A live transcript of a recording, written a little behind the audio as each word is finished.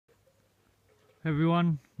Hey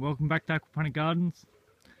everyone, welcome back to Aquaponic Gardens.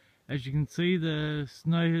 As you can see, the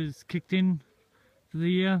snow has kicked in for the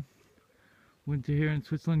year. Winter here in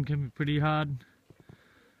Switzerland can be pretty hard.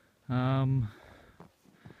 Got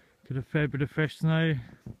a fair bit of fresh snow.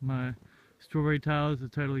 My strawberry towers are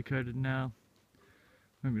totally coated now.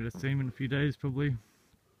 Won't be able to see them in a few days probably.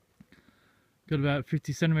 Got about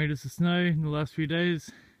 50 centimeters of snow in the last few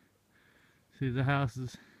days. See, the house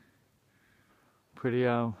is pretty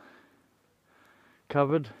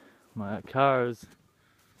covered. My car is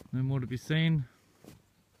no more to be seen.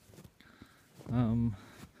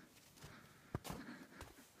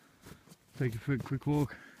 Take you for a quick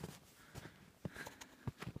walk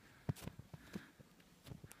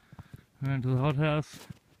around to the hothouse.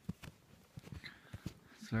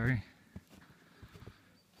 Sorry.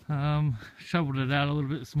 Shoveled it out a little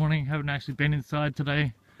bit this morning. Haven't actually been inside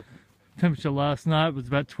today. Temperature last night was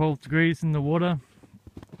about 12 degrees in the water.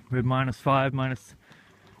 We're between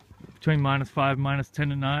 -5 and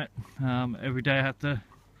 -10 at night. Every day I have to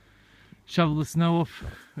shovel the snow off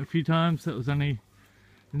a few times. That was only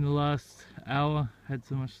in the last hour. Had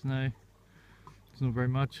so much snow. It's not very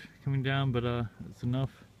much coming down, but it's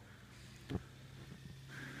enough.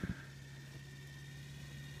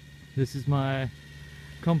 This is my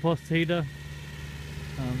compost heater.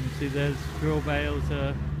 See, there's straw bales.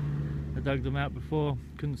 I dug them out before,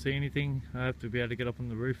 couldn't see anything. I have to be able to get up on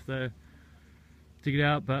the roof there to get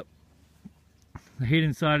out, but the heat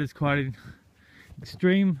inside is quite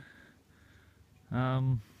extreme.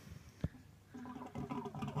 Even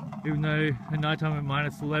though at night time at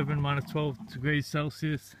 -11, -12 degrees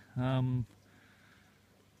Celsius, the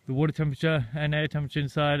water temperature and air temperature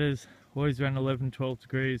inside is always around 11-12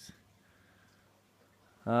 degrees.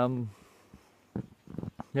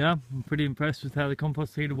 Yeah, I'm pretty impressed with how the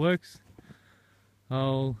compost heater works.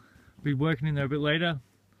 I'll be working in there a bit later.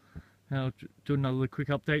 I'll do another quick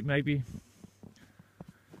update maybe.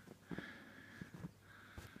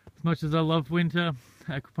 As much as I love winter,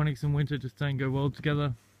 aquaponics and winter just don't go well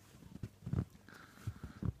together.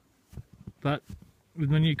 But with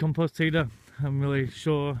my new compost heater, I'm really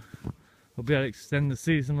sure I'll be able to extend the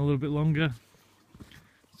season a little bit longer.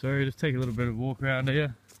 So just take a little bit of a walk around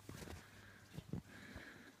here.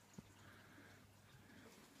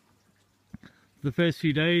 The first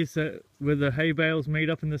few days where the hay bales meet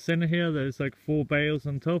up in the center here, there's like 4 bales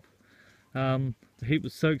on top. The heat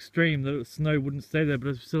was so extreme that the snow wouldn't stay there, but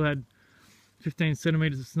I still had 15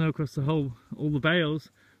 centimeters of snow across all the bales,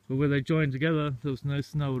 but where they joined together there was no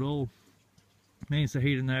snow at all. It means the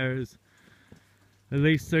heat in there is at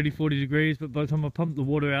least 30-40 degrees, but by the time I pump the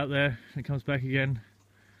water out there and it comes back again,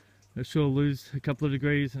 I sure lose a couple of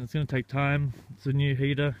degrees, and it's going to take time. It's a new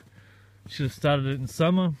heater. Should have started it in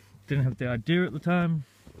summer. Didn't have the idea at the time.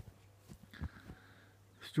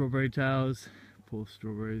 Strawberry towers, poor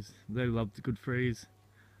strawberries, they love the good freeze.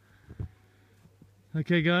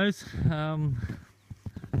 Okay guys,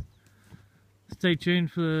 stay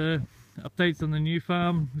tuned for the updates on the new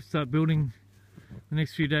farm. We start building the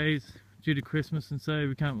next few days due to Christmas, and so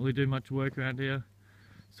we can't really do much work around here.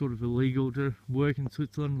 Sort of illegal to work in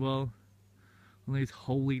Switzerland while on these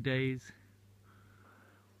holy days.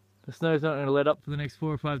 The snow's not going to let up for the next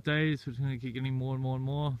 4 or 5 days. We're just going to keep getting more and more and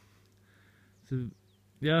more. So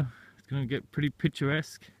yeah, it's going to get pretty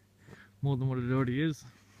picturesque, more than what it already is.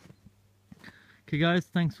 Okay guys,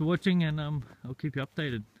 thanks for watching, and I'll keep you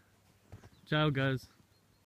updated. Ciao guys.